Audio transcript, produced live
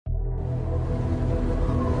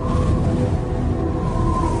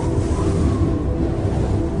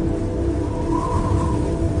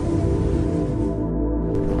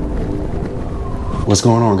What's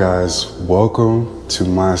going on, guys? Welcome to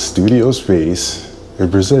my studio space in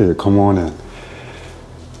Brasilia. Come on in.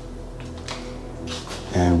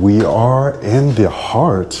 And we are in the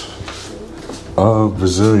heart of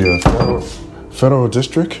Brasilia Federal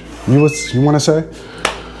District, you want to say?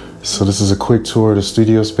 So this is a quick tour of the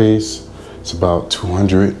studio space. It's about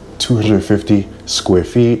 250 square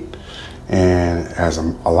feet, and it has a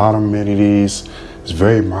lot of amenities. It's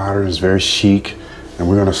very modern, it's very chic, and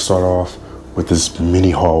we're gonna start off with this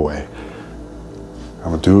mini hallway.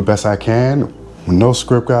 I'm gonna do the best I can with no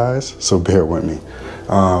script, guys, so bear with me.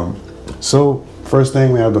 So first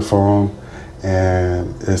thing, we have the phone,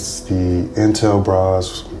 and it's the Intel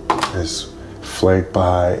bras. It's flanked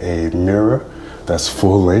by a mirror that's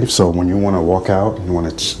full length, so when you want to walk out, you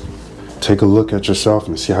want to take a look at yourself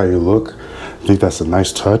and see how you look. I think that's a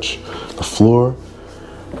nice touch. The floor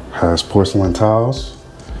has porcelain tiles,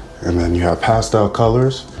 and then you have pastel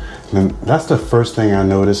colors. And that's the first thing I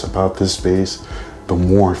noticed about this space, the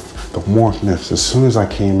warmthness. As soon as I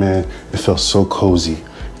came in, it felt so cozy.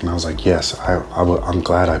 And I was like, yes, I'm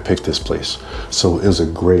glad I picked this place. So it was a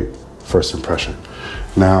great first impression.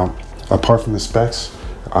 Now, apart from the specs,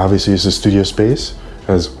 obviously it's a studio space. It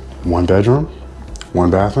has one bedroom, one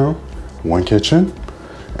bathroom, one kitchen,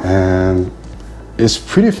 and it's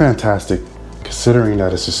pretty fantastic considering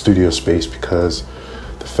that it's a studio space, because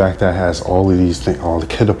the fact that it has all of these things, all the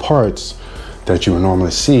kit parts that you would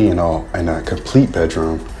normally see in a complete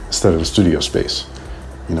bedroom instead of a studio space.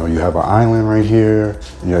 You know, you have an island right here,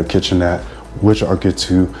 and you have a kitchenette, which I'll get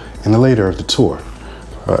to in the later of the tour.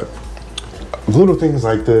 Little things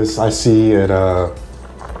like this I see at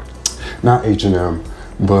not H&M,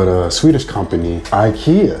 but a Swedish company,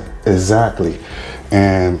 IKEA, exactly.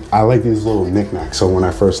 And I like these little knickknacks. So when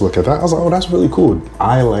I first looked at that, I was like, oh, that's really cool.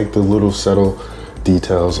 I like the little subtle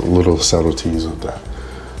details, little subtleties of that.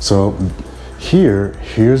 So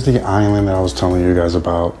here's the island that I was telling you guys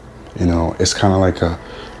about. You know, it's kind of like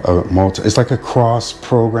it's like a cross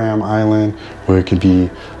program island where it could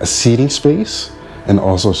be a seating space and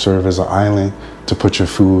also serve as an island to put your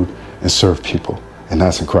food and serve people. And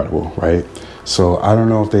that's incredible, right? So I don't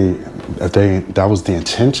know if that was the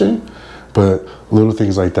intention, but little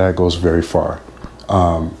things like that goes very far.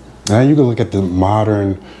 Now you can look at the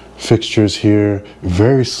modern fixtures here,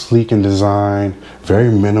 very sleek in design, very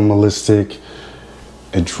minimalistic.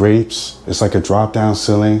 It drapes, it's like a drop down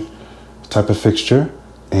ceiling type of fixture,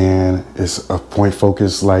 and it's a point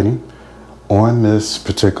focus lighting on this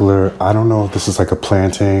particular, I don't know if this is like a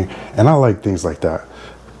planting, and I like things like that.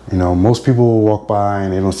 You know, most people will walk by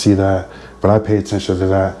and they don't see that, but I pay attention to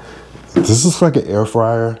that. This is like an air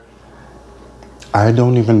fryer. I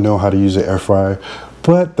don't even know how to use an air fryer,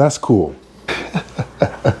 but that's cool.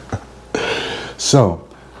 So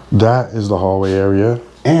that is the hallway area.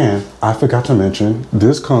 And I forgot to mention,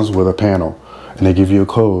 this comes with a panel, and they give you a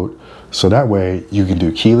code. So that way you can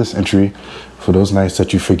do keyless entry for those nights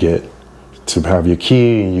that you forget to have your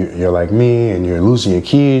key, and you're like me and you're losing your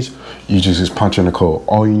keys. You just punch in the code.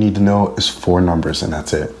 All you need to know is 4 numbers, and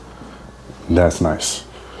that's it. That's nice.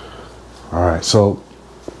 All right, so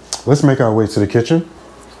let's make our way to the kitchen.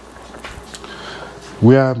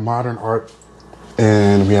 We have modern art,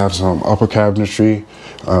 and we have some upper cabinetry.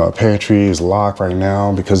 Pantry is locked right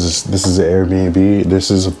now because this is an Airbnb.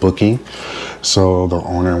 This is a booking, so the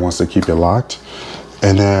owner wants to keep it locked.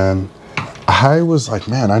 And then I was like,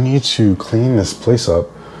 man, I need to clean this place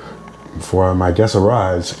up before my guest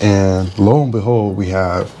arrives. And lo and behold, we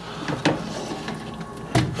have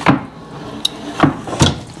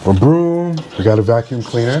a broom. We got a vacuum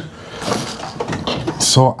cleaner.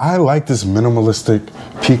 So I like this minimalistic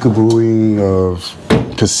peekabooing of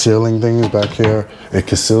concealing things back here. It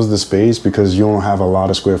conceals the space because you don't have a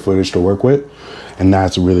lot of square footage to work with, and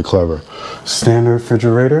that's really clever. Standard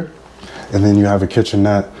refrigerator, and then you have a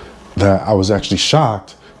kitchenette that I was actually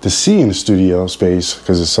shocked to see in the studio space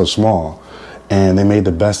because it's so small, and they made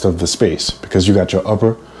the best of the space because you got your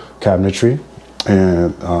upper cabinetry,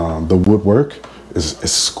 and the woodwork is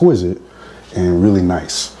exquisite and really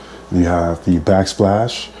nice. You have the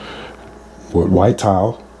backsplash with white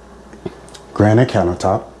tile, granite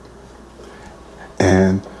countertop,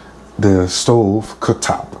 and the stove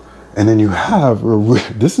cooktop. And then you have,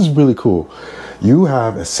 this is really cool, you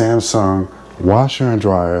have a Samsung washer and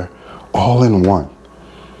dryer all in one.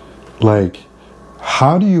 Like,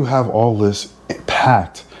 how do you have all this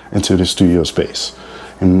packed into the studio space?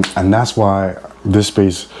 And that's why this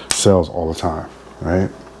space sells all the time, right?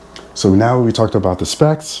 So now we talked about the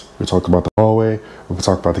specs, we talked about the hallway, we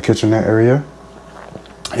talked about the kitchenette area.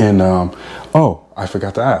 And oh, I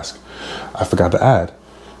forgot to add.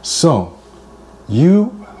 So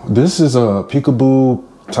you This is a peekaboo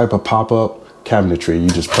type of pop-up cabinetry. You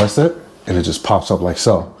just press it and it just pops up like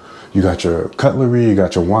so. You got your cutlery, you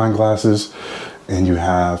got your wine glasses, and you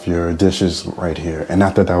have your dishes right here. And I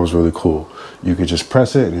thought that was really cool. You could just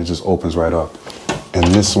press it and it just opens right up. And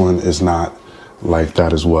this one is not like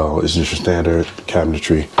that as well. It's just your standard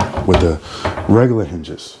cabinetry with the regular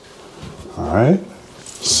hinges. All right.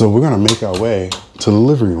 So we're gonna make our way to the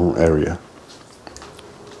living room area.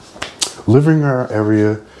 Living room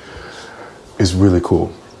area is really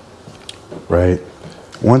cool, right?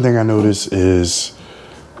 One thing I noticed is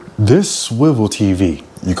this swivel TV.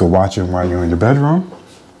 You can watch it while you're in the bedroom,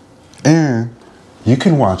 and you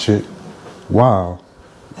can watch it while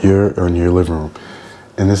you're in your living room.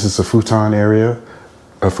 And this is a futon area,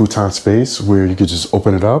 a futon space where you could just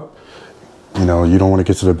open it up. You know, you don't want to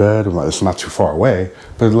get to the bed, it's not too far away,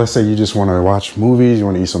 but let's say you just want to watch movies, you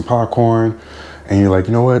want to eat some popcorn, and you're like,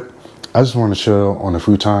 you know what? I just want to chill on the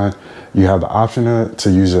futon. You have the option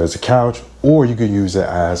to use it as a couch, or you could use it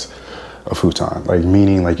as a futon, like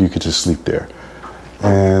meaning like you could just sleep there.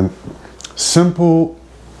 And simple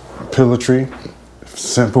pillow-tree,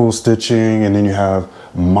 simple stitching, and then you have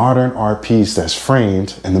modern art piece that's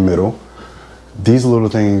framed in the middle. These little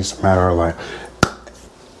things matter a lot.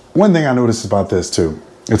 One thing I noticed about this too,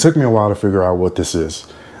 it took me a while to figure out what this is.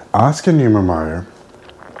 Oscar Niemeyer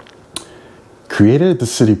created the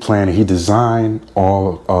city plan and he designed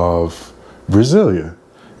all of Brasilia.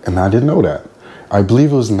 And I didn't know that. I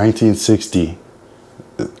believe it was 1960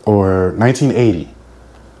 or 1980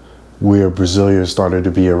 where Brasilia started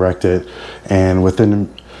to be erected. And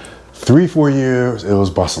within 3-4 years, it was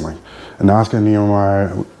bustling. And Oscar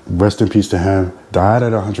Niemeyer, rest in peace to him, died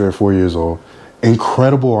at 104 years old.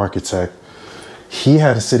 Incredible architect. He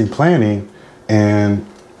had a city planning, and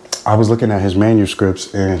I was looking at his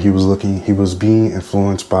manuscripts, and he was being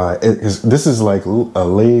influenced by this is like a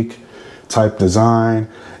lake type design,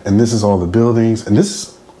 and this is all the buildings, and this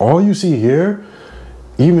is all you see here.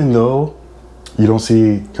 Even though you don't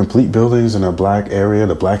see complete buildings in a black area,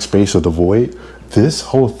 the black space of the void, this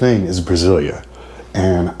whole thing is Brasilia.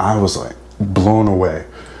 And I was like blown away.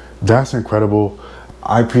 That's incredible.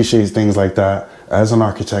 I appreciate things like that. As an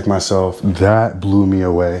architect myself, that blew me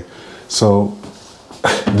away. So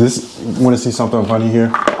want to see something funny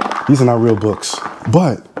here? These are not real books,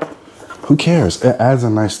 but who cares? It adds a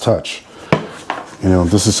nice touch. You know,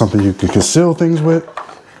 this is something you can conceal things with.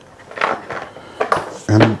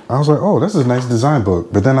 And I was like, oh, this is a nice design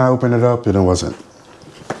book. But then I opened it up and it wasn't.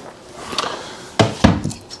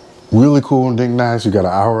 Really cool and nice. You got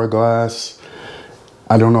an hourglass.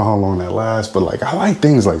 I don't know how long that lasts, but like, I like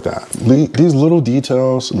things like that. These little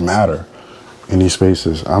details matter in these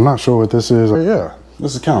spaces. I'm not sure what this is. Yeah,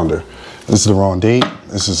 this is a calendar. This is the wrong date.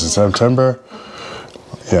 This is in September.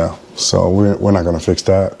 Yeah, so we're not gonna fix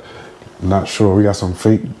that. Not sure. We got some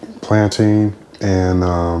fake planting and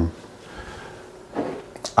I'm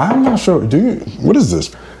not sure. What is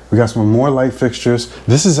this? We got some more light fixtures.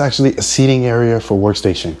 This is actually a seating area for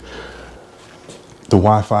workstation. The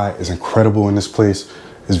Wi-Fi is incredible in this place.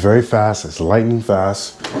 It's very fast, it's lightning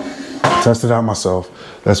fast. Tested out myself.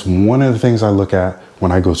 That's one of the things I look at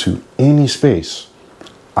when I go to any space.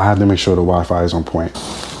 I have to make sure the Wi-Fi is on point.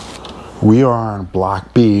 We are on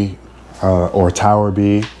Block B, or Tower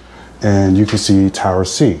B, and you can see Tower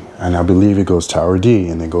C. And I believe it goes Tower D,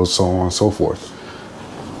 and it goes so on and so forth.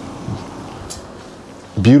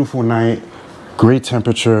 Beautiful night, great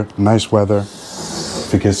temperature, nice weather.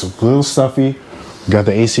 If it gets a little stuffy, you got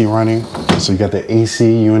the AC running, so you got the AC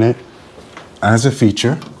unit as a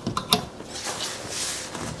feature.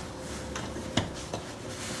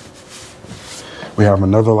 We have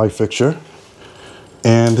another light fixture,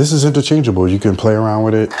 and this is interchangeable. You can play around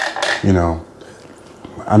with it, you know.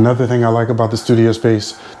 Another thing I like about the studio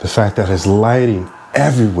space, the fact that there's lighting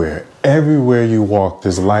everywhere. Everywhere you walk,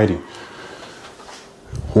 there's lighting.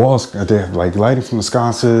 Walls, they have like lighting from the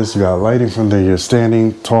sconces, you got lighting from your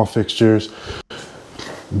standing tall fixtures.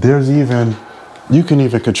 There's even, you can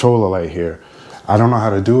even control a light here. I don't know how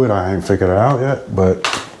to do it, I haven't figured it out yet, but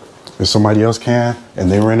if somebody else can and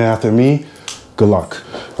they run it after me, good luck.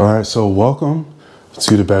 All right, so welcome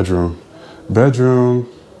to the bedroom. Bedroom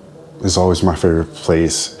is always my favorite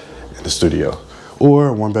place in the studio,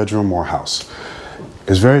 or one bedroom or house.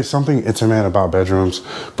 It's very something intimate about bedrooms,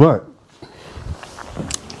 but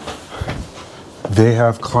they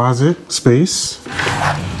have closet space,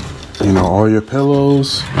 you know, all your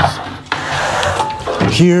pillows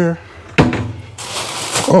here.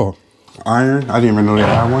 Oh, iron. I didn't even know they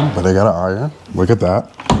had one, but they got an iron. Look at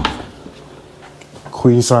that.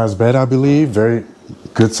 Queen size bed, I believe. Very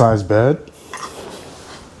good size bed.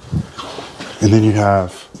 And then you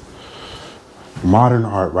have modern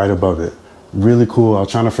art right above it. Really cool. I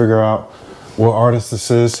was trying to figure out what artist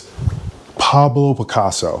this is. Pablo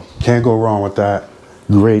Picasso. Can't go wrong with that.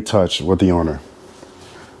 Great touch with the owner.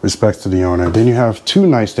 Respects to the owner. Then you have 2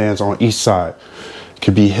 nightstands on each side.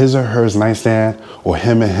 Could be his or hers nightstand, or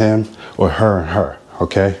him and him, or her and her.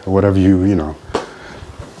 Okay, or whatever you know,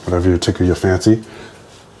 whatever you tickle your fancy.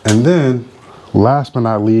 And then, last but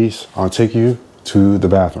not least, I'll take you to the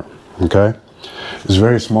bathroom. Okay, it's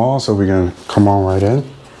very small, so we're gonna come on right in.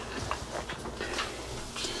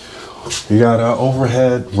 You got an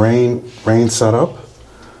overhead rain setup.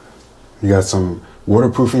 You got some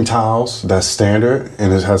waterproofing towels. That's standard,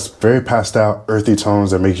 and it has very pastel, earthy tones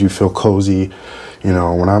that make you feel cozy. You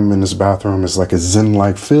know, when I'm in this bathroom, it's like a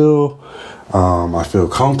zen-like feel. I feel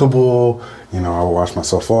comfortable. You know, I wash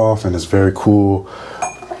myself off, and it's very cool.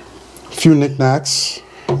 A few knickknacks,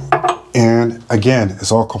 and again,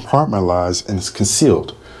 it's all compartmentalized and it's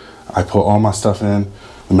concealed. I put all my stuff in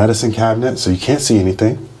the medicine cabinet, so you can't see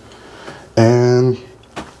anything. And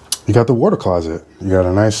you got the water closet. You got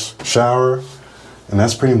a nice shower, and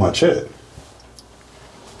that's pretty much it.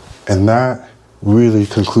 And that really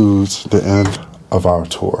concludes the end of our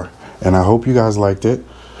tour. And I hope you guys liked it.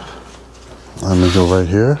 Let me go right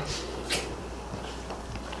here.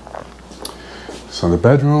 So the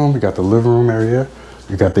bedroom, we got the living room area,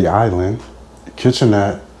 you got the island,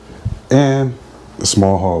 kitchenette, and the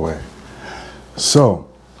small hallway. So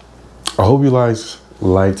I hope you guys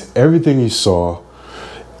liked everything you saw.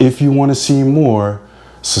 If you want to see more,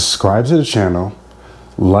 subscribe to the channel,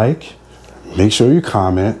 like, make sure you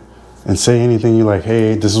comment, and say anything you like.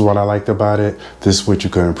 Hey, this is what I liked about it. This is what you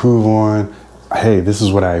could improve on. Hey, this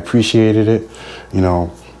is what I appreciated it. You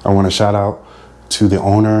know, I want to shout out to the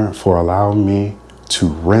owner for allowing me to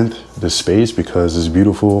rent the space because it's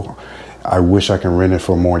beautiful. I wish I can rent it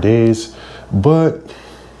for more days, but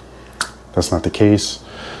that's not the case.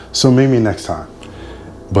 So maybe next time.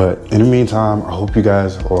 But in the meantime, I hope you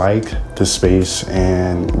guys like the space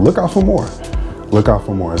and look out for more. Look out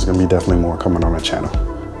for more. There's gonna be definitely more coming on the channel.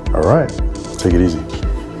 All right, take it easy.